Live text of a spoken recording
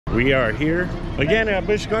We are here again at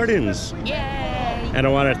Busch Gardens. Yay! And I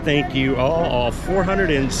want to thank you all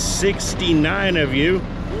 469 of you,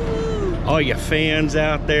 all you fans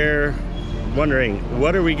out there wondering,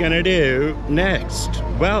 what are we going to do next?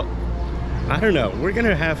 Well, I don't know. We're going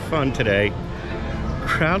to have fun today.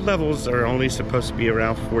 Crowd levels are only supposed to be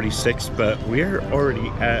around 46, but we're already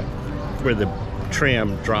at where the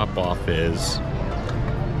tram drop-off is,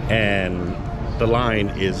 and the line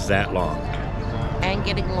is that long. And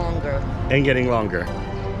getting longer. And getting longer.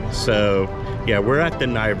 So, yeah, we're at the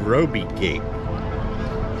Nairobi gate.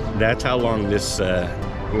 That's how long this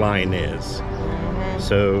line is.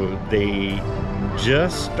 So they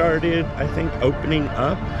just started, I think, opening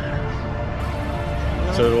up.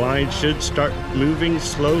 So the line should start moving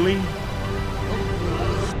slowly.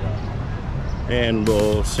 And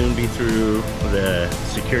we'll soon be through the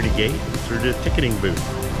security gate, through the ticketing booth.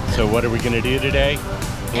 So what are we gonna do today?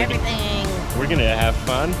 Everything. We're gonna have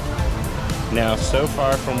fun. Now, so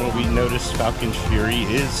far from what we noticed, Falcon's Fury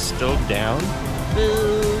is still down.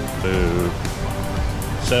 Boo. Boo.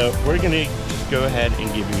 So we're gonna just go ahead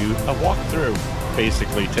and give you a walkthrough,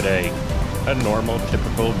 basically today. A normal,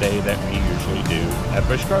 typical day that we usually do at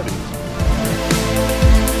Busch Gardens.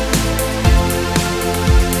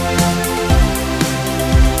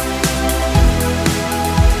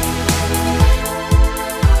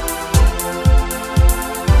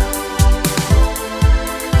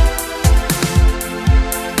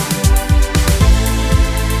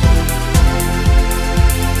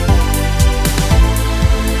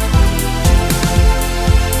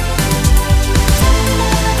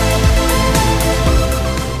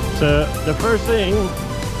 So the first thing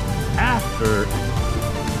after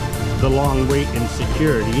the long wait in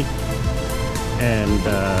security and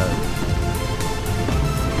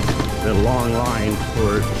the long line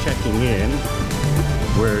for checking in,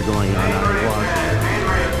 we're going on our walk.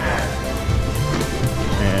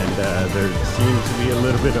 And there seems to be a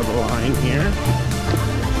little bit of a line here,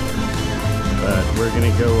 but we're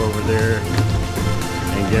gonna go over there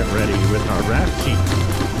and get ready with our raft sheet.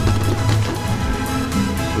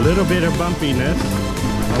 A little bit of bumpiness,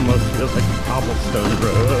 almost feels like a cobblestone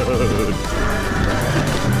road.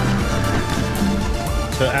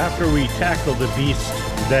 So after we tackle the beast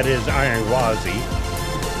that is Iron Wazi,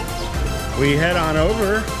 we head on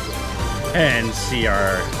over and see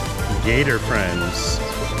our gator friends.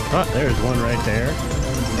 Oh, there's one right there.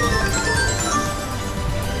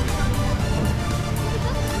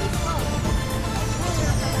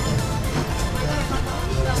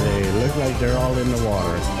 They look like they're all in the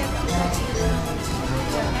water.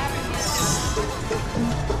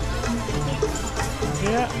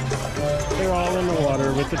 Yeah, they're all in the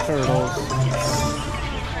water with the turtles.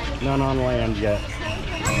 None on land yet.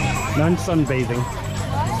 None sunbathing.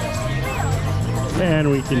 And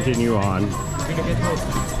we continue on.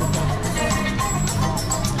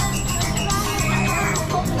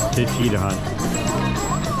 To cheetah hunt.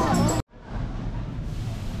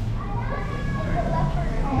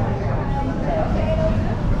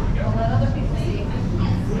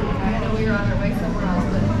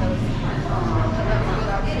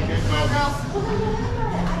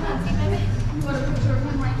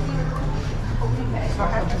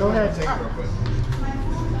 Go ahead.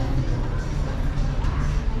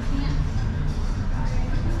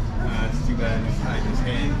 It's too bad I just hide his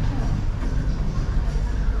hand.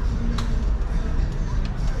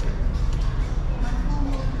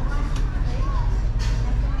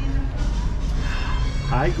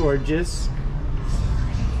 Hi, gorgeous.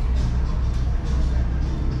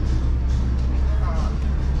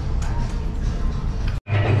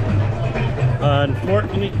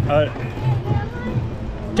 Unfortunately,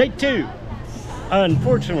 take two.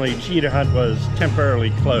 Unfortunately, cheetah hunt was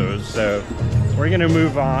temporarily closed, so we're gonna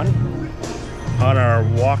move on our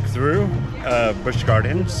walkthrough Busch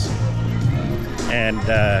Gardens, and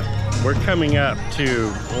we're coming up to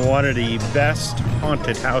one of the best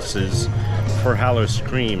haunted houses for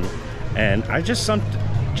Halloween, and I just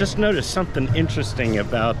noticed something interesting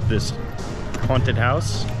about this haunted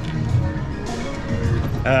house.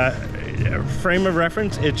 Frame of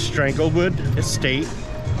reference, it's Stranglewood Estate,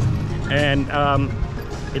 and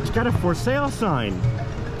it's got a for sale sign.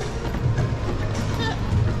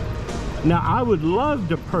 Now I would love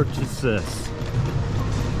to purchase this.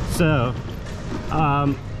 So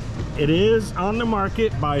it is on the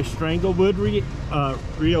market by Stranglewood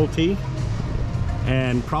Realty,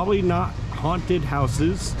 and probably not haunted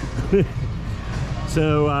houses.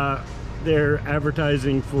 So they're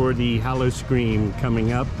advertising for the Halloween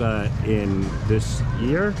coming up in this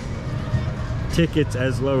year. Tickets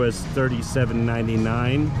as low as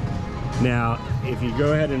 $37.99. Now if you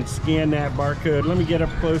go ahead and scan that barcode, let me get up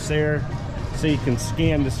close there so you can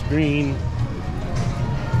scan the screen.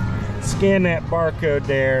 Scan that barcode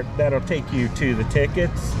there, that'll take you to the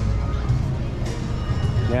tickets.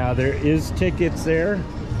 Now there is tickets there.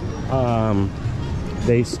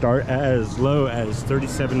 They start as low as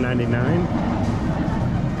 $37.99,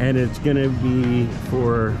 and it's gonna be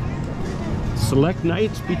for select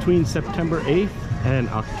nights between September 8th and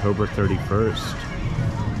October 31st.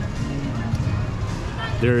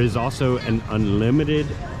 There is also an unlimited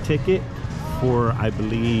ticket for, I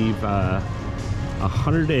believe,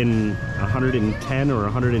 $110 or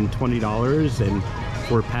 $120, and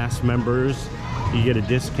for past members you get a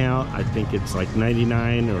discount. I think it's like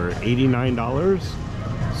 $99 or $89.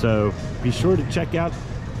 So be sure to check out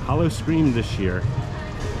Howl-O-Scream this year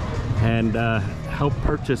and help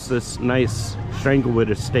purchase this nice Stranglewood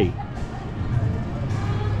estate.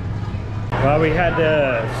 Well, we had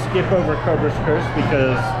to skip over Cobra's Curse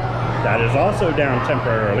because that is also down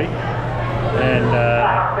temporarily, and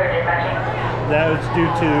that was due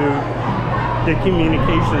to the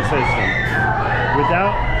communication system.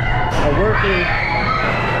 Without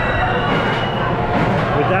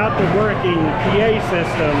the working PA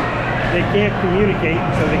system, they can't communicate,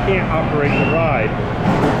 so they can't operate the ride,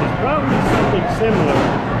 which is probably something similar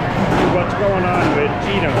to what's going on with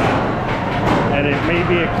Cheetah Hunt. And it may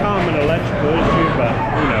be a common electrical issue, but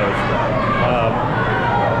who knows.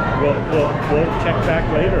 We'll check back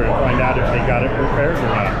later and find out if they got it repaired or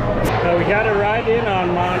not. So we got a ride in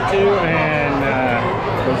on Montu, and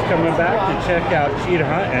was coming back to check out Cheetah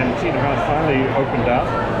Hunt, and Cheetah Hunt finally opened up.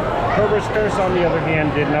 Cobra's Curse, on the other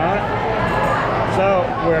hand, did not. So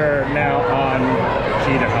we're now on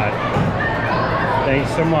Cheetah Hunt.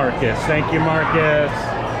 Thanks to Marcus. Thank you, Marcus.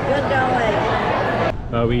 Good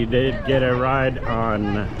going. We did get a ride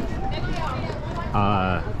on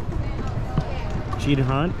Cheetah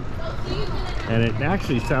Hunt, and it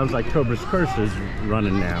actually sounds like Cobra's Curse is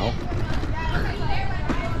running now.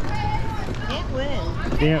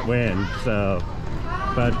 Can't win, so,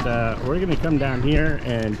 but we're gonna come down here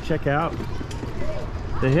and check out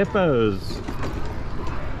the hippos,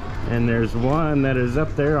 and there's one that is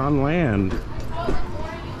up there on land.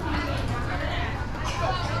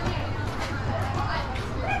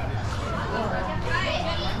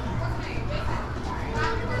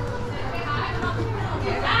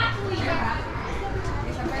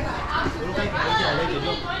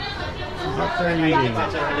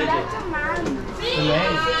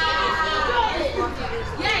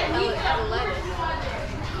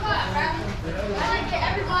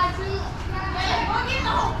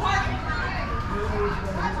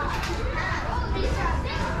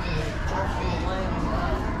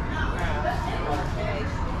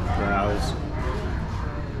 Browse.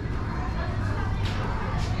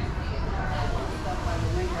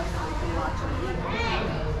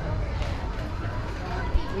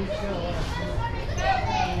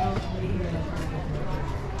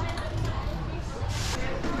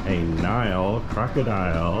 A Nile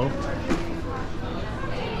crocodile.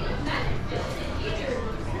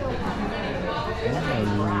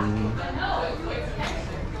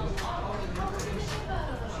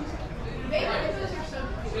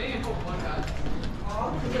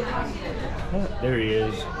 Oh, there he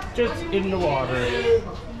is, just in the water.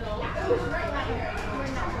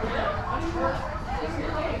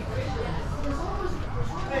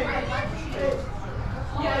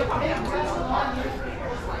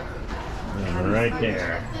 Right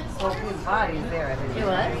there.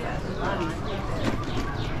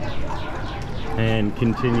 And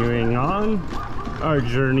continuing on our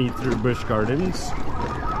journey through Busch Gardens.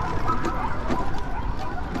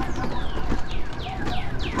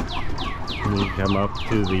 We come up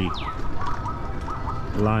to the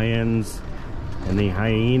lions and the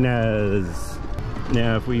hyenas.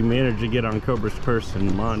 Now, if we managed to get on Cobra's Curse and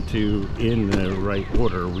Montu in the right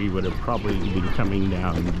order, we would have probably been coming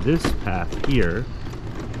down this path here.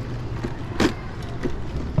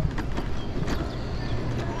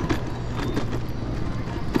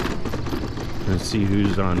 Let's see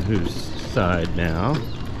who's on whose side now.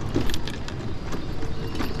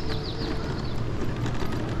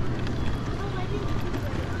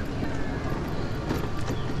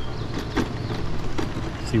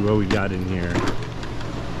 See what we got in here.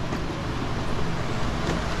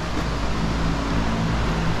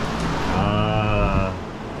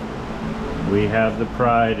 We have the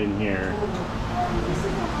pride in here.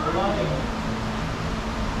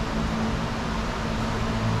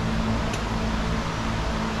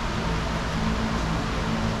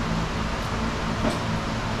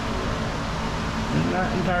 I'm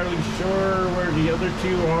not entirely sure where the other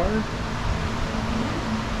two are.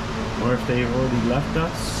 or if they've already left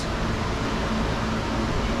us.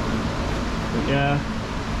 But yeah,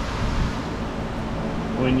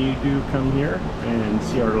 when you do come here and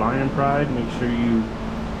see our lion pride, make sure you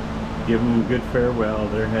give them a good farewell.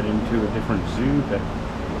 They're heading to a different zoo to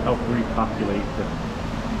help repopulate the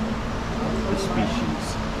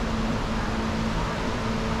species.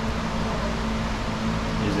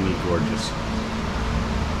 Isn't he gorgeous?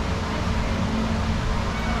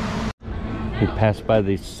 We passed by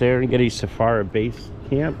the Serengeti Safari Base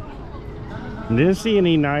Camp. Didn't see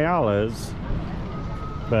any Nyalas,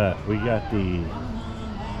 but we got the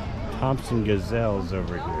Thompson gazelles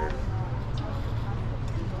over here,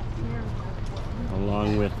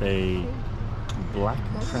 along with a black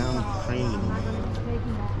crowned crane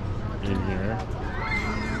in here.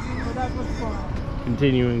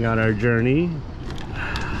 Continuing on our journey,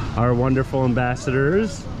 our wonderful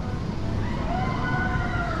ambassadors.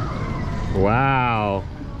 Wow.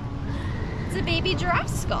 It's a baby giraffe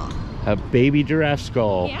skull. A baby giraffe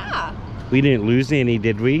skull. Yeah. We didn't lose any,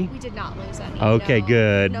 did we? We did not lose any. Okay, no.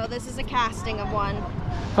 good. No, this is a casting of one.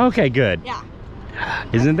 Okay, good. Yeah.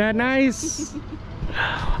 Isn't that nice?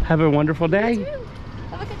 Have a wonderful day. You too.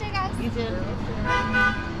 Have a good day, guys. You too.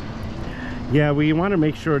 Yeah, we want to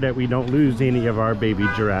make sure that we don't lose any of our baby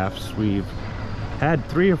giraffes. We've had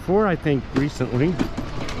 3 or 4, I think, recently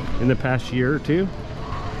in the past year or 2.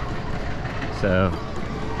 So,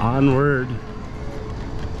 onward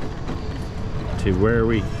to where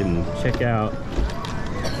we can check out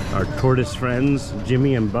our tortoise friends,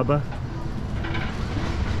 Jimmy and Bubba,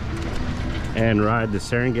 and ride the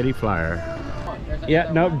Serengeti Flyer.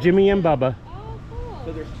 Yeah, no, Jimmy and Bubba.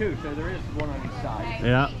 So there's 2, so there is one on each side.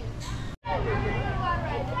 Yeah.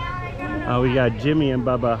 Oh, we got Jimmy and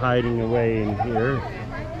Bubba hiding away in here.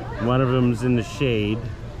 One of them's in the shade,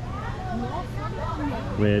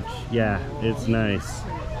 which, yeah, it's nice.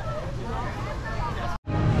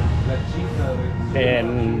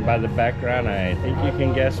 And by the background, I think you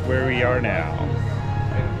can guess where we are now.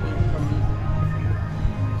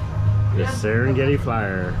 The Serengeti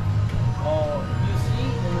Flyer.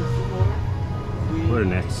 We're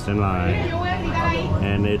next in line.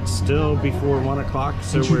 And it's still before 1 o'clock,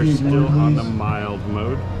 so we're still on the mild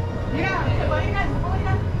mode.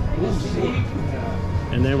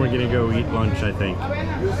 And then we're gonna go eat lunch, I think.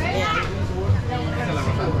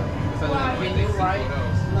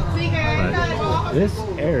 But this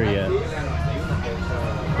area,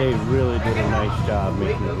 they really did a nice job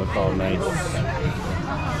making it look all nice.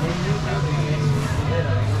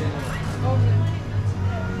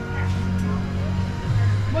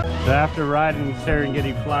 So after riding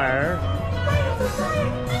Serengeti Flyer,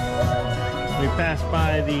 we passed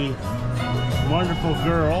by the wonderful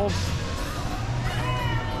girls.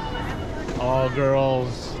 All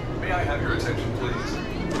girls. May I have your attention, please?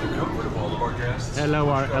 The comfort of all of our guests. Hello,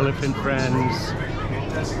 our elephant friends.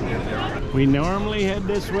 We normally head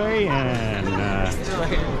this way and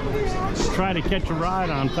try to catch a ride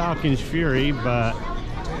on Falcon's Fury, but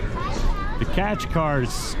the catch car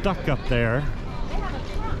is stuck up there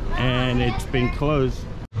and it's been closed.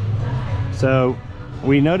 So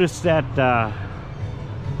we noticed that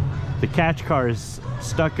the catch car is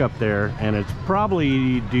stuck up there, and it's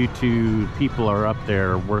probably due to people are up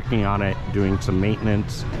there working on it, doing some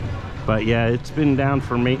maintenance. But yeah, it's been down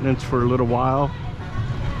for maintenance for a little while,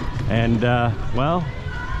 and well,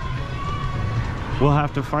 we'll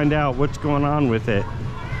have to find out what's going on with it.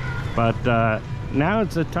 But now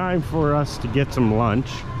it's a time for us to get some lunch,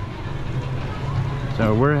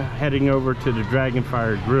 so we're heading over to the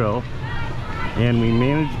Dragonfire Grill, and we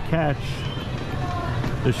managed to catch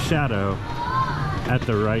the shadow at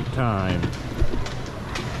the right time.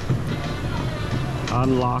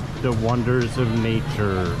 Unlock the wonders of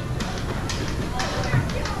nature.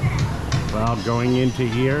 Well, going into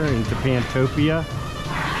here, into Pantopia,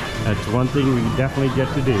 that's one thing we definitely get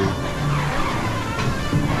to do.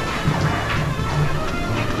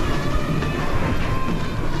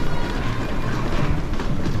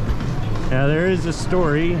 Now there is a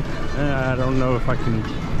story, I don't know if I can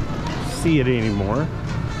see it anymore,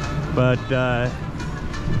 but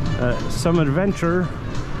some adventurer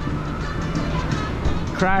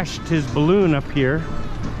crashed his balloon up here,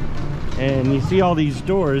 and you see all these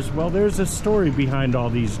doors. Well, there's a story behind all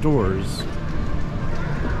these doors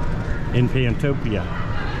in Pantopia,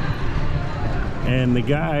 and the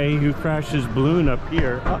guy who crashed his balloon up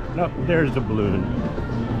here, oh no, there's a balloon.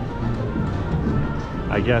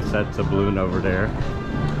 I guess that's a balloon over there.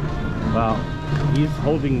 Well, he's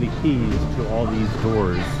holding the keys to all these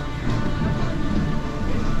doors.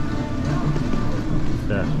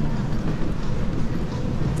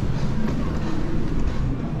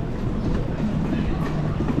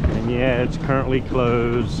 Yeah, it's currently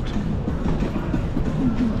closed,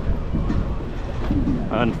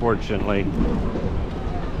 unfortunately.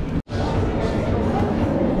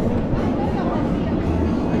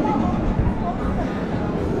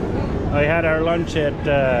 I had our lunch at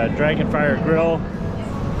Dragonfire Grill,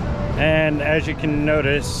 and as you can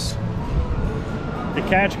notice, the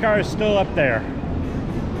catch car is still up there.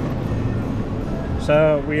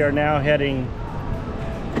 So we are now heading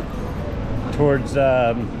towards,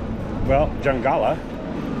 well, Jungala,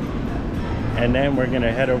 and then we're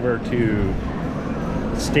gonna head over to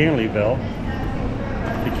Stanleyville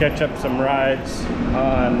to catch up some rides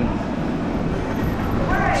on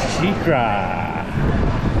Shikra.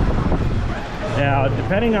 Now,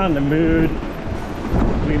 depending on the mood,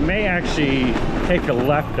 we may actually take a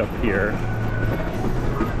left up here.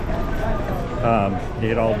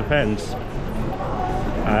 It all depends.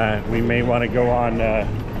 We may want to go on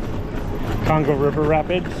Congo River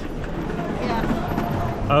Rapids.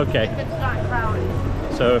 Yeah. Okay. If it's not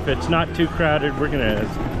crowded. So if it's not too crowded, we're gonna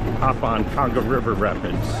hop on Congo River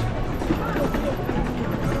Rapids,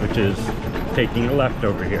 which is taking a left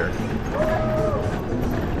over here.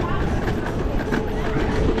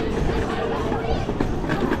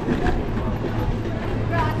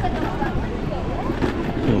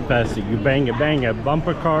 We'll pass the Ubanga Banga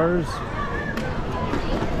bumper cars,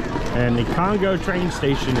 and the Congo train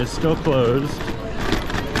station is still closed.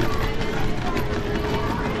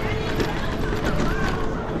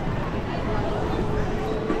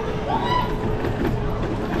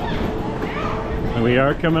 And we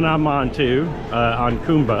are coming on Montu, on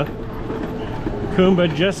Kumba. Kumba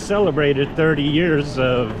just celebrated 30 years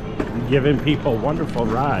of giving people wonderful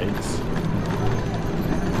rides.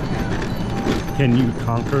 Can you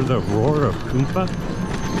conquer the roar of Kumba?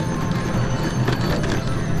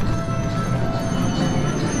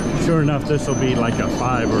 Sure enough, this will be like a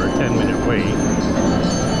 5 or a 10-minute wait.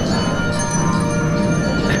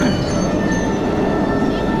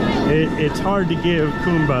 It's hard to give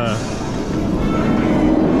Kumba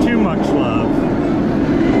too much love,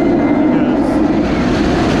 because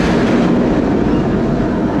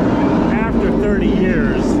after 30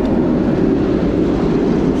 years,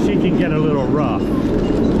 she can get a little rough.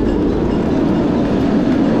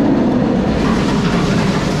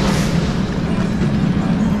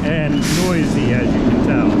 And noisy, as you can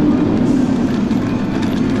tell.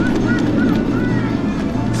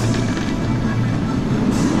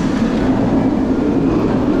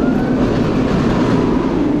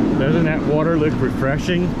 Doesn't that water look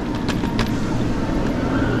refreshing?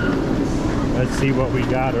 Let's see what we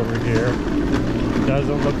got over here.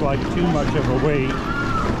 Doesn't look like too much of a wait.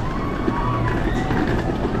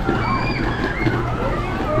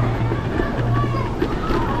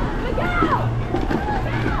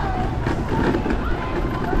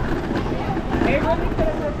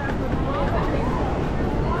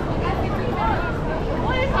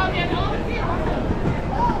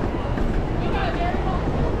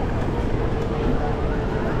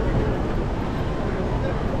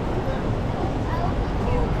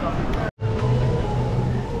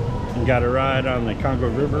 Got a ride on the Congo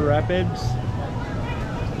River Rapids,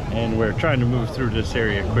 and we're trying to move through this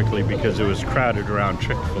area quickly because it was crowded around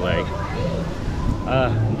Chick-fil-A.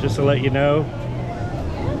 Just to let you know,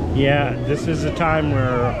 yeah, this is a time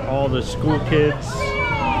where all the school kids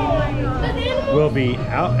will be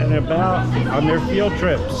out and about on their field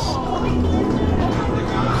trips.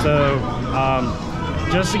 So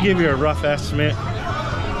just to give you a rough estimate,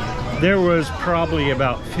 there was probably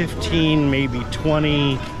about 15, maybe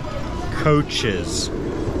 20 coaches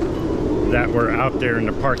that were out there in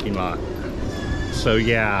the parking lot. So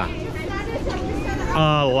yeah,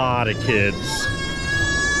 a lot of kids.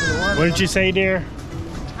 Wouldn't you say, dear?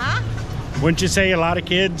 Huh? Wouldn't you say a lot of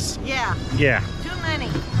kids? Yeah. Yeah. Too many.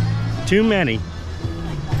 Too many.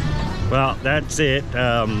 Well, that's it.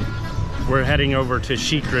 We're heading over to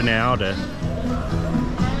Shikra now to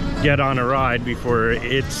get on a ride before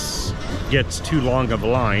it gets too long of a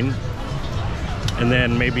line, and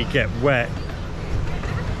then maybe get wet.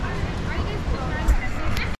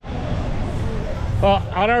 Well,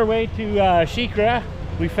 on our way to Shikra,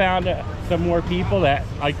 we found some more people that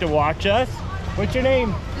like to watch us. What's your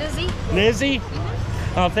name? Lizzie. Lizzie?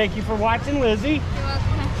 Oh, thank you for watching, Lizzie. You're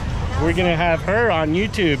welcome. We're gonna have her on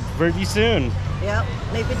YouTube pretty soon. Yep.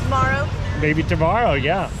 Maybe tomorrow. Maybe tomorrow,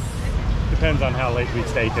 yeah. Depends on how late we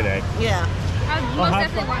stay today. Yeah. I'll Well, most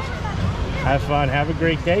have definitely watch it. Have fun. Have a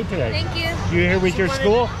great day today. Thank you. You here with your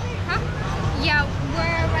school? Huh? Yeah,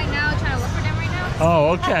 we're right now trying to look for them right now.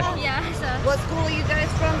 Oh, okay. Yeah, so. What school are you guys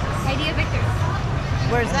from? Idea Victor.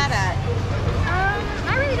 Where's that at?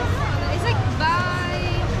 I really don't know. It's like by.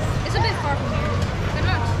 It's a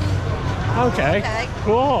Okay. Okay.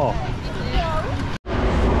 Cool.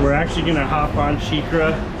 We're actually gonna hop on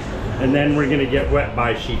Shikra, and then we're gonna get wet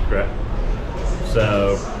by Shikra.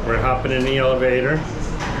 So we're hopping in the elevator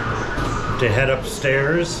to head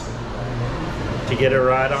upstairs to get a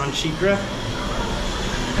ride on Shikra.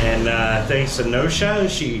 And thanks to Nosha,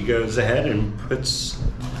 she goes ahead and puts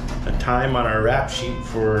a time on our rap sheet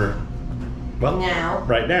for, well, Now.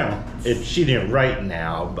 right now. She didn't write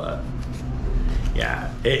now, but yeah,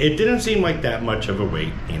 it didn't seem like that much of a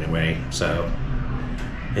wait anyway. So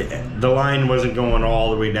the line wasn't going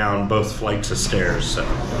all the way down both flights of stairs. So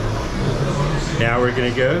now we're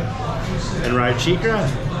gonna go and ride Shikra.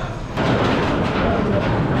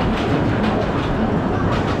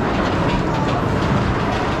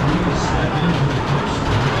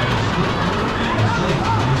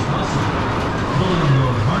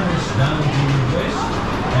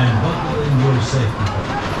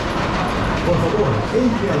 Por favor,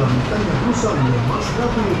 entre a la montaña rusa lo más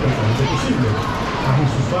rápido y caliente posible. Bajen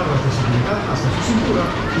sus barras de seguridad hasta su cintura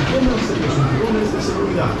y pónganse los cinturones de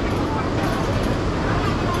seguridad.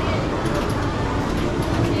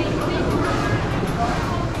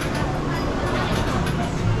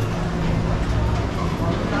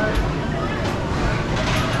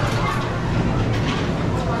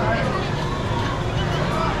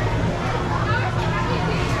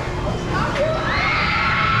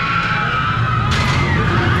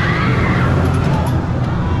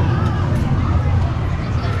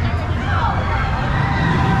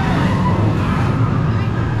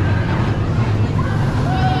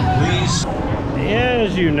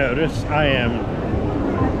 As you notice, I am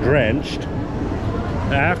drenched.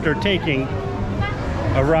 After taking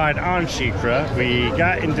a ride on Shikra, we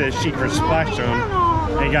got into Shikra splash zone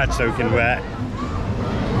and got soaking wet.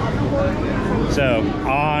 So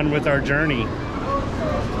on with our journey.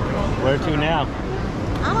 Where to now?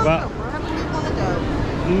 I don't Well, know. Wherever you want to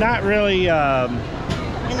go. Not really In a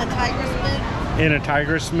tiger's mood? in a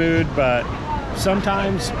tigress mood, but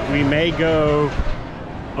sometimes we may go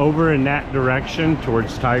over in that direction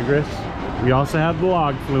towards Tigris. We also have the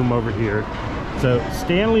log flume over here. So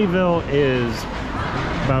Stanleyville is,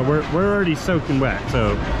 but we're already soaking wet.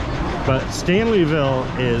 So, but Stanleyville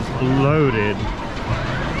is loaded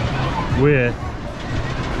with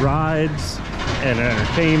rides and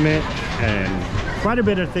entertainment and quite a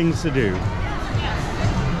bit of things to do.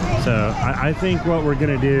 So I think what we're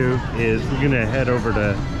gonna do is we're gonna head over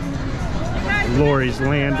to Lori's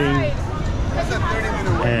Landing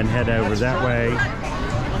and head over that way.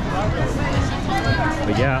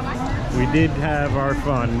 But yeah, we did have our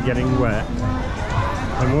fun getting wet,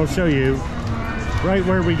 and we'll show you right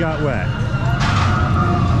where we got wet.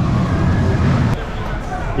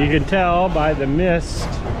 You can tell by the mist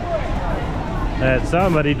that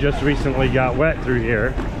somebody just recently got wet through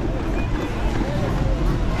here.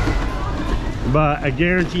 But a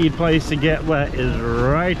guaranteed place to get wet is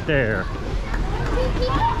right there.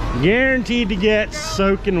 Guaranteed to get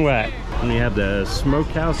soaking wet. And we have the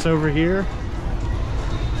smokehouse over here.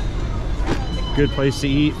 Good place to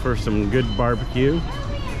eat for some good barbecue.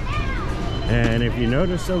 And if you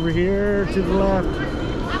notice over here to the left,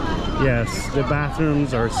 yes, the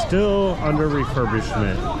bathrooms are still under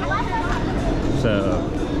refurbishment. So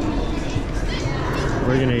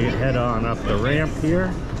we're gonna head on up the ramp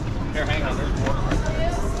here. Here, hang on, there's more.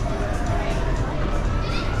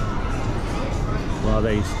 While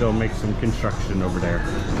they still make some construction over there.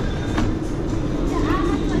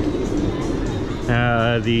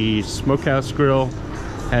 The smokehouse grill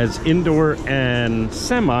has indoor and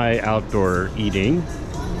semi-outdoor eating.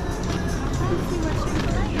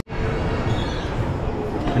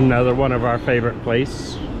 Another one of our favorite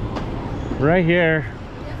places, right here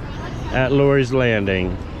at Lori's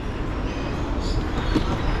Landing.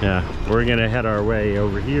 Yeah, we're gonna head our way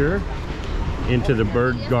over here into the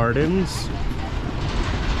bird gardens.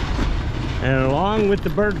 And along with the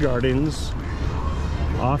bird gardens,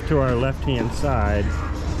 off to our left-hand side,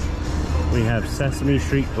 we have Sesame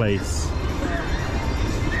Street Place.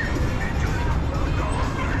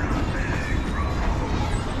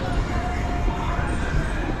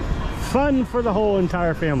 Fun for the whole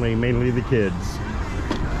entire family, mainly the kids.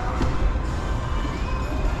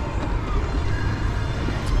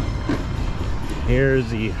 Here's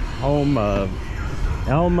the home of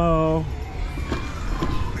Elmo,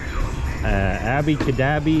 Abby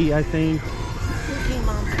Cadabby, I think. Cookie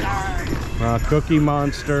Monster. Cookie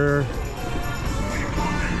Monster.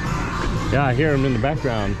 Yeah, I hear him in the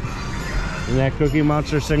background. Isn't that Cookie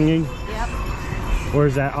Monster singing? Yep. Or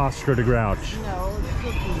is that Oscar the Grouch? No, it's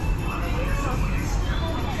Cookie.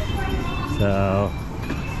 So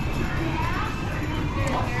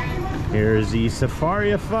Here's the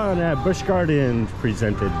Safari of Fun at Busch Gardens,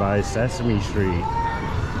 presented by Sesame Street.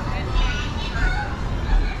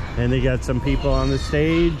 And they got some people on the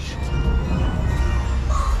stage.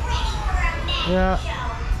 Yeah.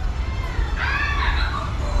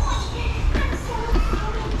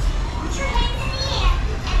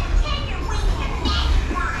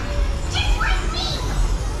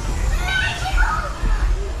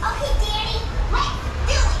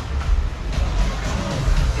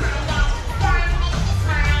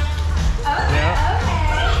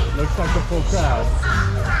 Looks like a full crowd.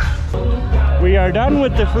 We are done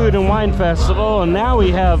with the Food and Wine Festival, and now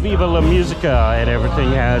we have Viva La Musica, and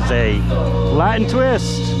everything has a Latin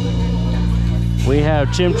twist. We have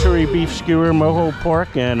chimichurri beef skewer, mojo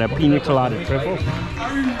pork, and a pina colada triple.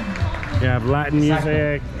 We have Latin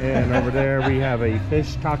music, and over there we have a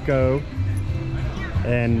fish taco,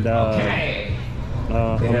 and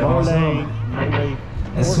mole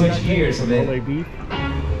Let's switch gears a bit. mole beef.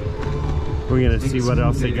 We're gonna see what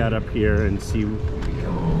else they got up here and see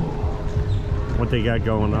what they got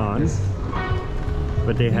going on.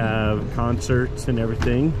 But they have concerts and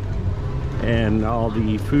everything, and all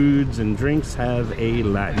the foods and drinks have a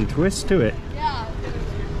Latin twist to it. Yeah.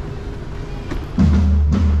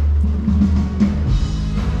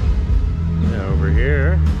 Over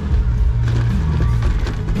here,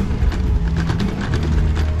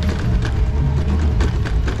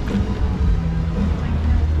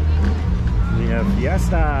 we have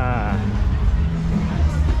Fiesta.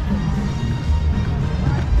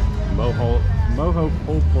 Mojo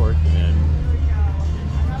pulled pork and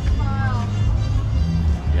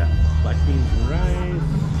yeah, black beans and rice.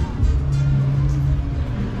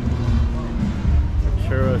 A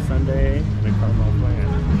churro sundae and a caramel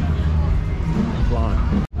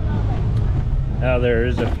flan. Now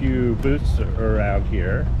there's a few booths around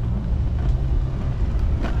here,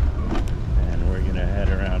 and we're gonna head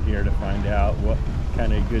around here to find out what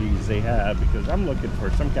kind of goodies they have, because I'm looking for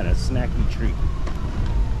some kind of snacky treat.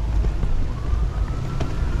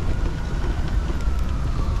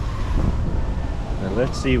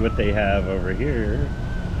 Let's see what they have over here.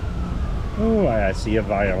 Oh, I see a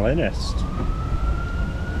violinist.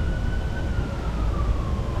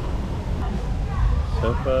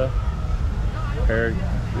 Sofa,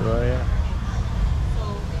 Paraguaya.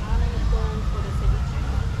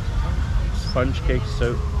 Sponge cake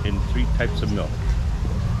soaked in 3 types of milk.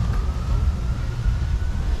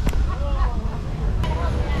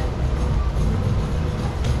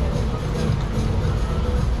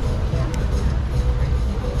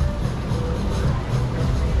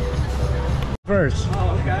 First.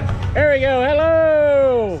 Oh, okay. There we go.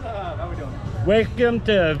 Hello. What's up? How we doing? Welcome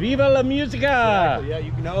to Viva La Musica. Exactly. Yeah,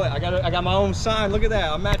 you know it. I got my own sign. Look at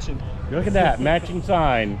that. I'm matching. Look at that matching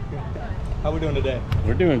sign. How we doing today?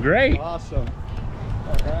 We're doing great. Awesome.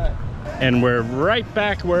 All right. And we're right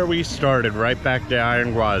back where we started, right back to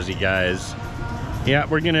Iron Gwazi, guys. Yeah,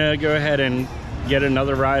 we're gonna go ahead and get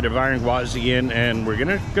another ride of Iron Gwazi in, and we're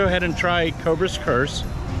gonna go ahead and try Cobra's Curse.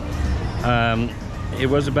 It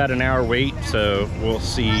was about an hour wait, so we'll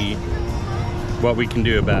see what we can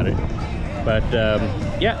do about it. But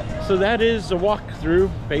yeah, so that is a walkthrough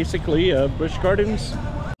basically of Busch Gardens.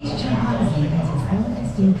 Each chimpanzee has its own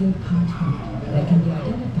distinctive heart that can be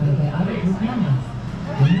identified by other group members.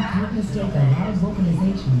 When you can't mistake the loud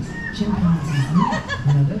vocalizations chimpanzees make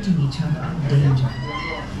when alerting each other of danger.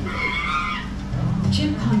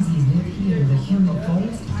 Chimpanzees live here in the humid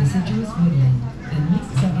forest, deciduous woodland, and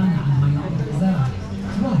mixed savanna and Mayon reserve.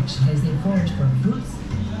 Watch as they forage for fruits,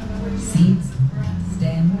 seeds,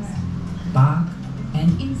 stems, bark,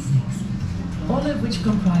 and insects, all of which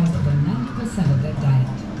comprise over 90% of their diet.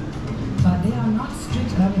 But they are not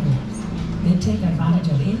strict herbivores. They take advantage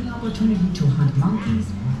of any opportunity to hunt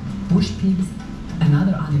monkeys, bush pigs, and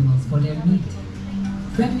other animals for their meat.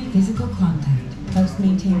 Friendly physical contact helps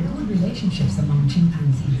maintain good relationships among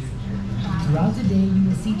chimpanzees. Throughout the day, you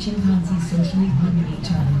will see chimpanzees socially grooming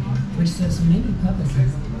each other, which serves many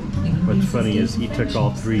purposes. What's funny is he took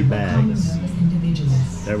all 3 bags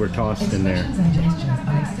that were tossed in there. A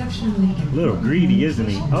little greedy, isn't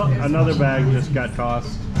he? Oh, another bag just got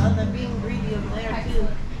tossed. Oh, they're being greedy over there too.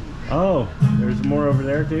 Oh, there's more over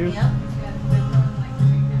there too? Yep.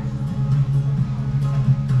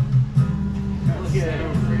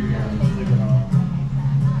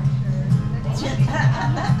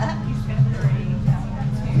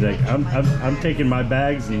 He's like, I'm taking my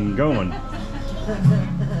bags and going.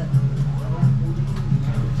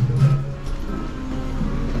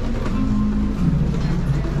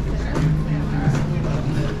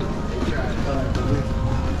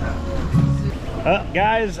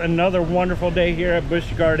 Guys, another wonderful day here at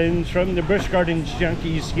Busch Gardens from the Busch Gardens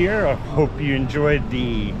Junkies here. I hope you enjoyed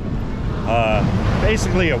the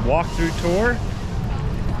basically a walkthrough tour.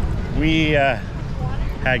 We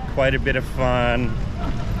had quite a bit of fun.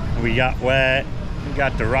 We got wet, we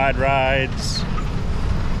got to ride rides,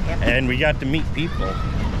 and we got to meet people.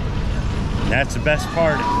 That's the best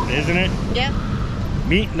part, isn't it? Yep.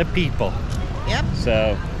 Meeting the people. Yep.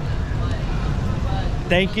 So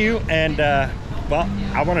thank you, and well,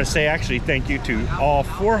 I want to say actually thank you to all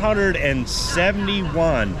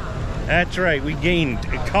 471. That's right, we gained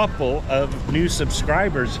a couple of new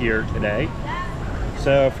subscribers here today.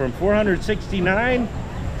 So from 469,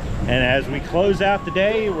 and as we close out the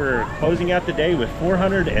day, we're closing out the day with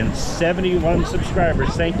 471 subscribers.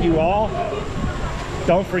 Thank you all.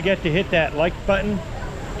 Don't forget to hit that like button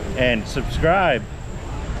and subscribe.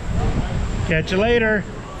 Catch you later.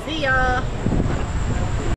 See ya.